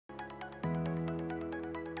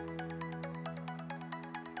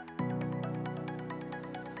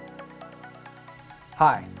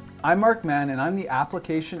Hi, I'm Mark Mann and I'm the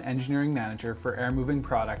Application Engineering Manager for Air Moving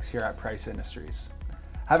Products here at Price Industries.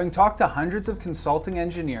 Having talked to hundreds of consulting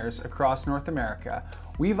engineers across North America,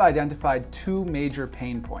 we've identified two major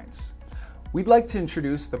pain points. We'd like to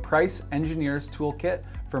introduce the Price Engineers Toolkit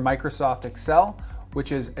for Microsoft Excel,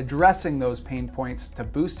 which is addressing those pain points to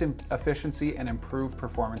boost efficiency and improve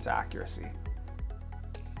performance accuracy.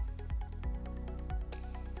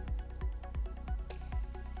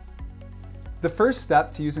 The first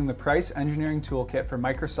step to using the Price Engineering Toolkit for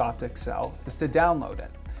Microsoft Excel is to download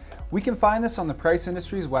it. We can find this on the Price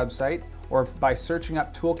Industries website or by searching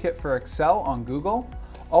up Toolkit for Excel on Google.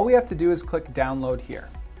 All we have to do is click Download here.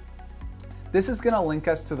 This is going to link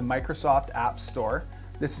us to the Microsoft App Store.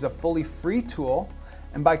 This is a fully free tool,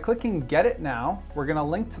 and by clicking Get It Now, we're going to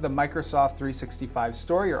link to the Microsoft 365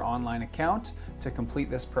 Store, your online account, to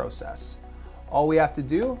complete this process. All we have to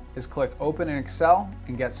do is click Open in Excel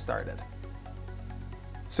and get started.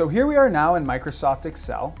 So here we are now in Microsoft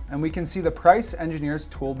Excel, and we can see the Price Engineers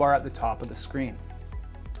toolbar at the top of the screen.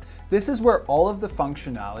 This is where all of the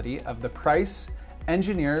functionality of the Price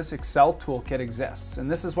Engineers Excel Toolkit exists, and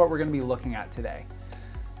this is what we're going to be looking at today.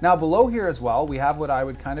 Now below here as well, we have what I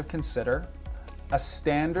would kind of consider a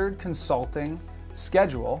standard consulting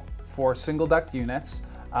schedule for single duct units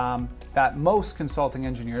that most consulting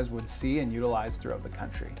engineers would see and utilize throughout the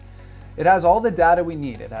country. It has all the data we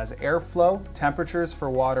need. It has airflow, temperatures for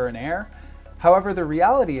water and air. However, the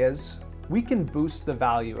reality is we can boost the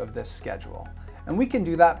value of this schedule. And we can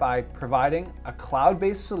do that by providing a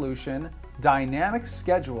cloud-based solution, dynamic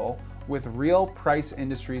schedule with real Price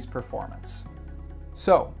Industries performance.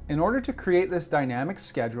 So, in order to create this dynamic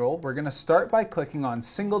schedule, we're going to start by clicking on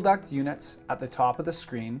single duct units at the top of the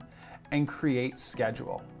screen and create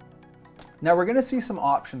schedule. Now we're going to see some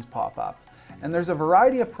options pop up. And there's a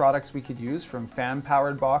variety of products we could use, from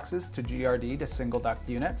fan-powered boxes to GRD to single duct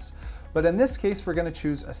units. But in this case, we're going to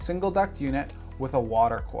choose a single duct unit with a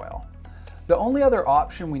water coil. The only other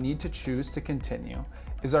option we need to choose to continue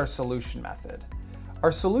is our solution method.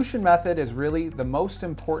 Our solution method is really the most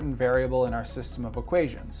important variable in our system of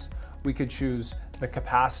equations. We could choose the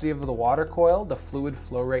capacity of the water coil, the fluid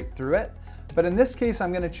flow rate through it. But in this case,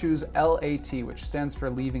 I'm going to choose LAT, which stands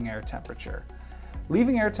for leaving air temperature.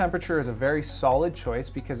 Leaving air temperature is a very solid choice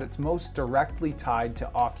because it's most directly tied to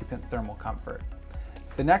occupant thermal comfort.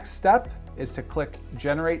 The next step is to click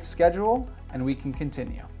Generate Schedule, and we can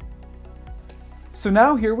continue. So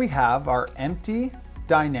now here we have our empty,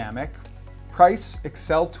 dynamic Price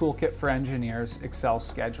Excel Toolkit for Engineers Excel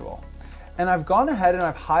schedule. And I've gone ahead and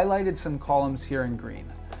I've highlighted some columns here in green.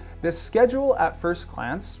 This schedule at first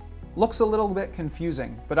glance looks a little bit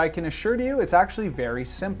confusing, but I can assure you it's actually very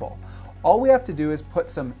simple. All we have to do is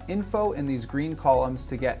put some info in these green columns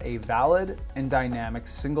to get a valid and dynamic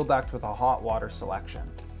single duct with a hot water selection.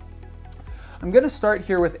 I'm going to start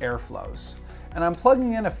here with airflows, and I'm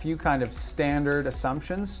plugging in a few kind of standard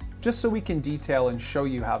assumptions just so we can detail and show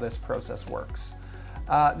you how this process works.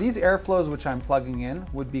 These airflows which I'm plugging in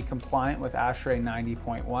would be compliant with ASHRAE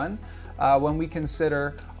 90.1 when we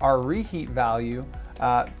consider our reheat value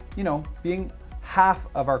being half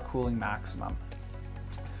of our cooling maximum.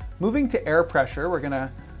 Moving to air pressure, we're going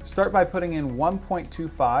to start by putting in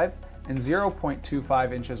 1.25 and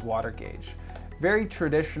 0.25 inches water gauge. Very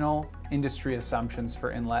traditional industry assumptions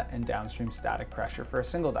for inlet and downstream static pressure for a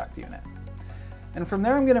single duct unit. And from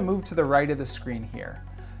there, I'm going to move to the right of the screen here.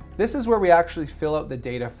 This is where we actually fill out the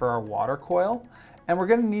data for our water coil, and we're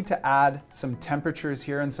going to need to add some temperatures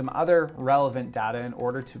here and some other relevant data in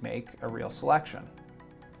order to make a real selection.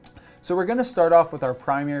 So we're going to start off with our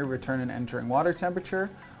primary return and entering water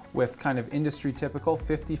temperature, with kind of industry typical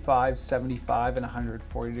 55, 75, and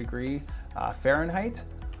 140 degree Fahrenheit.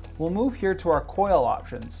 We'll move here to our coil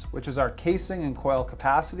options, which is our casing and coil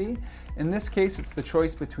capacity. In this case, it's the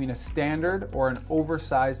choice between a standard or an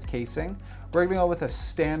oversized casing. We're going to go with a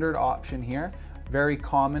standard option here, very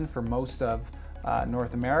common for most of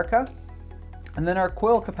North America. And then our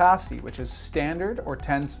coil capacity, which is standard or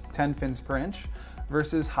 10 fins per inch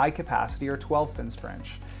versus high capacity or 12 fins per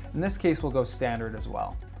inch. In this case, we'll go standard as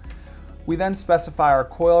well. We then specify our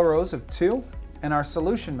coil rows of 2 and our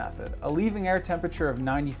solution method, a leaving air temperature of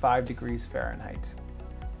 95 degrees Fahrenheit.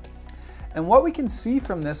 And what we can see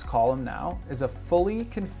from this column now is a fully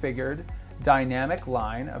configured dynamic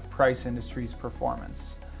line of Price Industries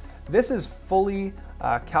performance. This is fully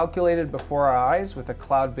calculated before our eyes with a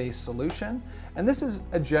cloud-based solution, and this is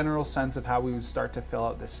a general sense of how we would start to fill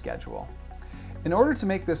out this schedule. In order to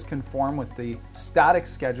make this conform with the static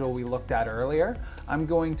schedule we looked at earlier, I'm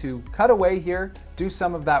going to cut away here, do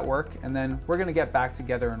some of that work, and then we're going to get back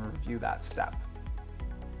together and review that step.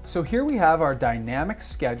 So here we have our dynamic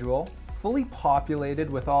schedule fully populated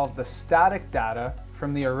with all of the static data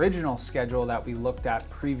from the original schedule that we looked at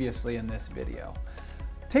previously in this video.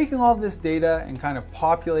 Taking all of this data and kind of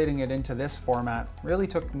populating it into this format really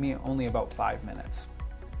took me only about 5 minutes.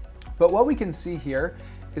 But what we can see here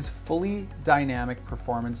is fully dynamic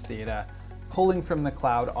performance data pulling from the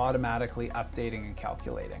cloud, automatically updating and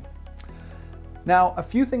calculating. Now, a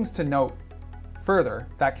few things to note further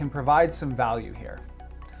that can provide some value here.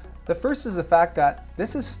 The first is the fact that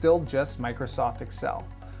this is still just Microsoft Excel.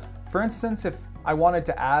 For instance, if I wanted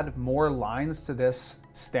to add more lines to this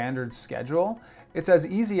standard schedule, it's as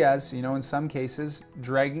easy as, in some cases,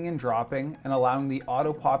 dragging and dropping and allowing the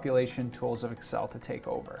auto-population tools of Excel to take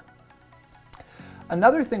over.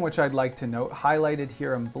 Another thing which I'd like to note, highlighted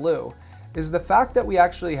here in blue, is the fact that we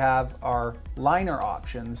actually have our liner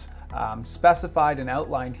options specified and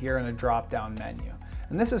outlined here in a drop-down menu.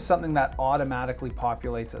 And this is something that automatically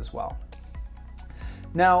populates as well.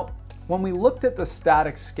 Now, when we looked at the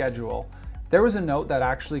static schedule, there was a note that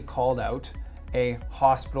actually called out a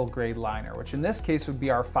hospital grade liner, which in this case would be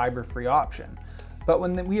our fiber-free option. But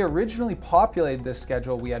when we originally populated this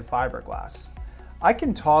schedule, we had fiberglass. I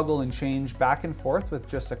can toggle and change back and forth with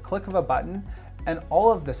just a click of a button, and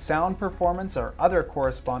all of the sound performance or other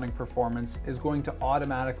corresponding performance is going to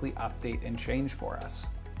automatically update and change for us.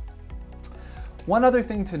 One other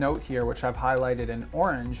thing to note here, which I've highlighted in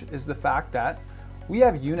orange, is the fact that we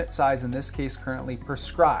have unit size in this case currently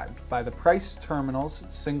prescribed by the Price Terminal's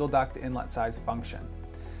single duct inlet size function.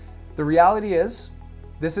 The reality is,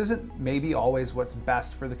 this isn't maybe always what's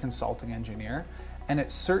best for the consulting engineer, and it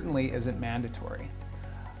certainly isn't mandatory.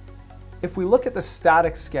 If we look at the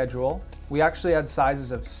static schedule, we actually had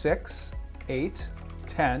sizes of 6, 8,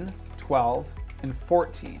 10, 12, and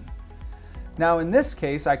 14. Now in this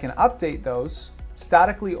case, I can update those,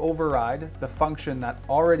 statically override the function that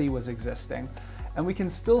already was existing, and we can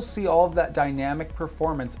still see all of that dynamic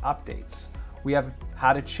performance updates. We have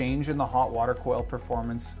had a change in the hot water coil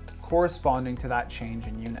performance corresponding to that change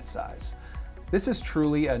in unit size. This is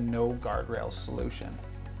truly a no guardrails solution.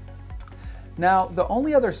 Now, the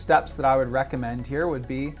only other steps that I would recommend here would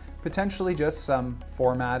be potentially just some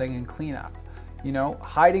formatting and cleanup.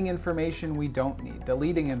 Hiding information we don't need,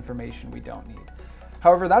 deleting information we don't need.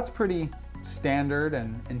 However, that's pretty standard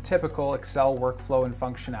and typical Excel workflow and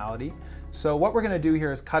functionality. So what we're going to do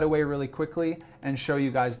here is cut away really quickly and show you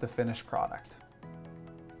guys the finished product.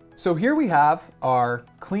 So here we have our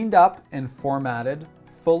cleaned up and formatted,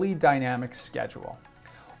 fully dynamic schedule.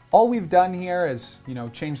 All we've done here is,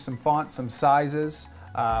 change some fonts, some sizes.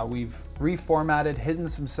 We've reformatted, hidden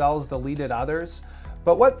some cells, deleted others.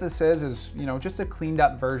 But what this is just a cleaned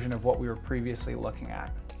up version of what we were previously looking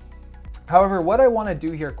at. However, what I want to do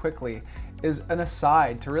here quickly is an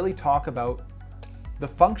aside to really talk about the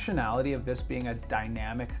functionality of this being a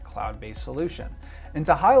dynamic cloud-based solution. And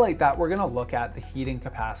to highlight that, we're going to look at the heating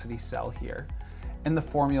capacity cell here and the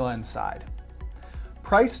formula inside.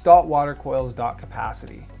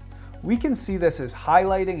 Price.watercoils.capacity. We can see this as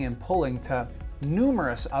highlighting and pulling to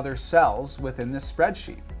numerous other cells within this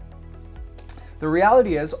spreadsheet. The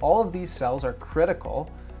reality is all of these cells are critical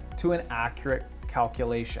to an accurate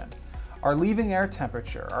calculation. Our leaving air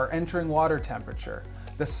temperature, our entering water temperature,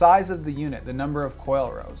 the size of the unit, the number of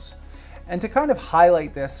coil rows. And to kind of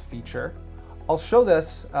highlight this feature, I'll show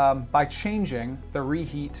this by changing the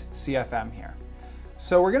reheat CFM here.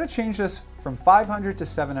 So we're going to change this from 500 to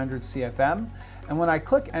 700 CFM, and when I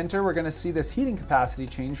click enter, we're going to see this heating capacity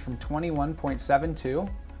change from 21.72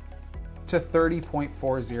 to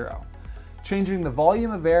 30.40. Changing the volume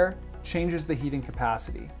of air changes the heating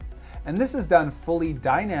capacity. And this is done fully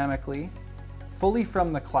dynamically, fully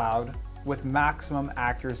from the cloud, with maximum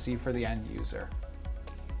accuracy for the end user.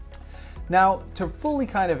 Now, to fully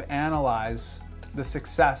kind of analyze the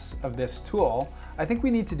success of this tool, I think we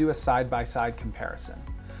need to do a side-by-side comparison.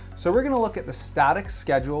 So we're going to look at the static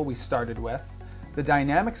schedule we started with, the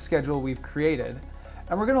dynamic schedule we've created,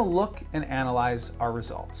 and we're going to look and analyze our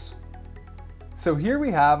results. So here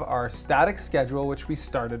we have our static schedule, which we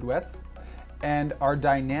started with, and our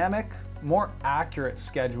dynamic, more accurate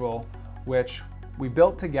schedule, which we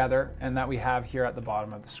built together and that we have here at the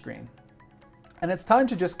bottom of the screen. And it's time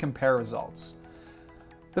to just compare results.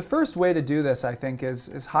 The first way to do this, I think, is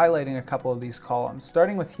highlighting a couple of these columns,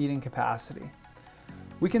 starting with heating capacity.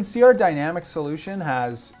 We can see our dynamic solution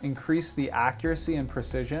has increased the accuracy and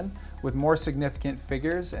precision with more significant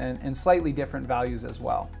figures and slightly different values as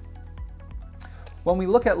well. When we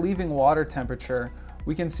look at leaving water temperature,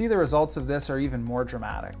 we can see the results of this are even more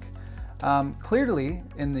dramatic. Clearly,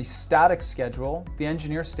 in the static schedule, the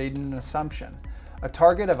engineer stated an assumption, a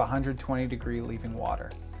target of 120 degree leaving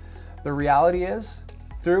water. The reality is,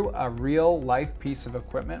 through a real life piece of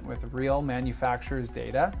equipment with real manufacturer's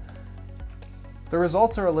data, the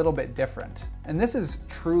results are a little bit different. And this is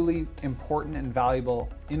truly important and valuable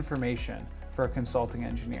information for a consulting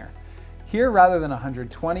engineer. Here, rather than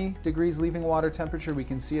 120 degrees leaving water temperature, we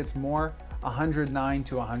can see it's more 109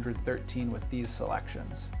 to 113 with these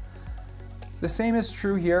selections. The same is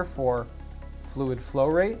true here for fluid flow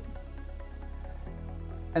rate.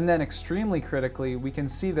 And then extremely critically, we can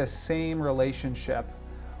see the same relationship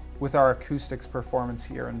with our acoustics performance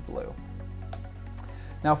here in blue.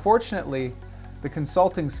 Now, fortunately, the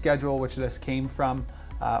consulting schedule which this came from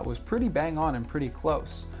was pretty bang on and pretty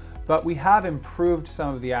close. But we have improved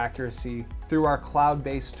some of the accuracy through our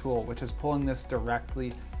cloud-based tool, which is pulling this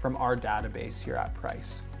directly from our database here at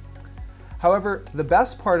Price. However, the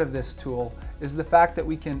best part of this tool is the fact that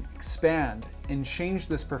we can expand and change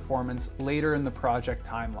this performance later in the project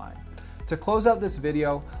timeline. To close out this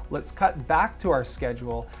video, let's cut back to our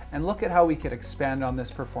schedule and look at how we could expand on this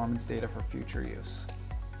performance data for future use.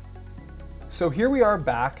 So here we are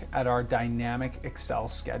back at our dynamic Excel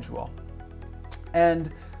schedule.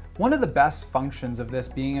 And one of the best functions of this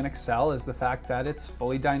being in Excel is the fact that it's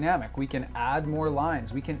fully dynamic. We can add more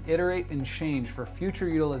lines, we can iterate and change for future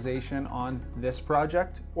utilization on this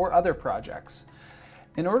project or other projects.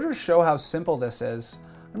 In order to show how simple this is,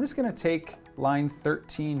 I'm just going to take line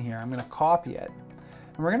 13 here, I'm going to copy it,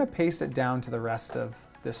 and we're going to paste it down to the rest of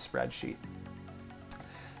this spreadsheet.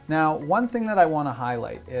 Now, one thing that I want to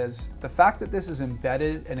highlight is the fact that this is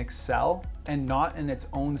embedded in Excel and not in its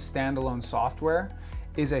own standalone software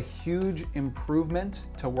is a huge improvement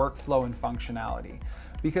to workflow and functionality,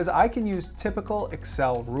 because I can use typical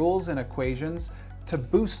Excel rules and equations to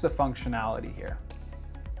boost the functionality here.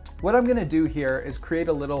 What I'm going to do here is create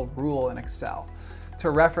a little rule in Excel to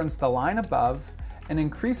reference the line above and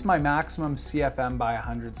increase my maximum CFM by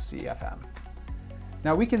 100 CFM.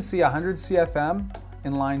 Now we can see 100 CFM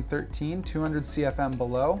in line 13, 200 CFM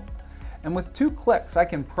below, and with 2 clicks I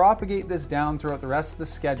can propagate this down throughout the rest of the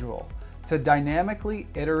schedule to dynamically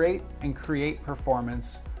iterate and create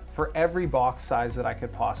performance for every box size that I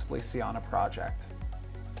could possibly see on a project.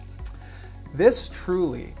 This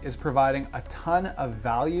truly is providing a ton of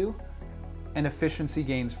value and efficiency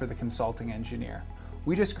gains for the consulting engineer.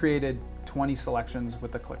 We just created 20 selections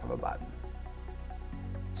with the click of a button.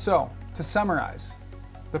 So, to summarize,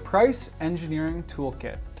 the Price Engineering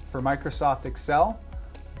Toolkit for Microsoft Excel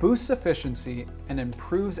boosts efficiency and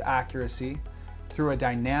improves accuracy through a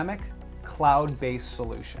dynamic, cloud-based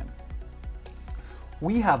solution.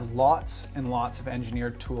 We have lots and lots of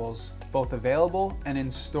engineered tools, both available and in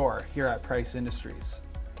store here at Price Industries.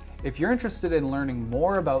 If you're interested in learning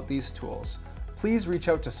more about these tools, please reach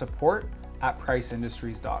out to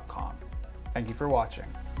support@priceindustries.com. Thank you for watching.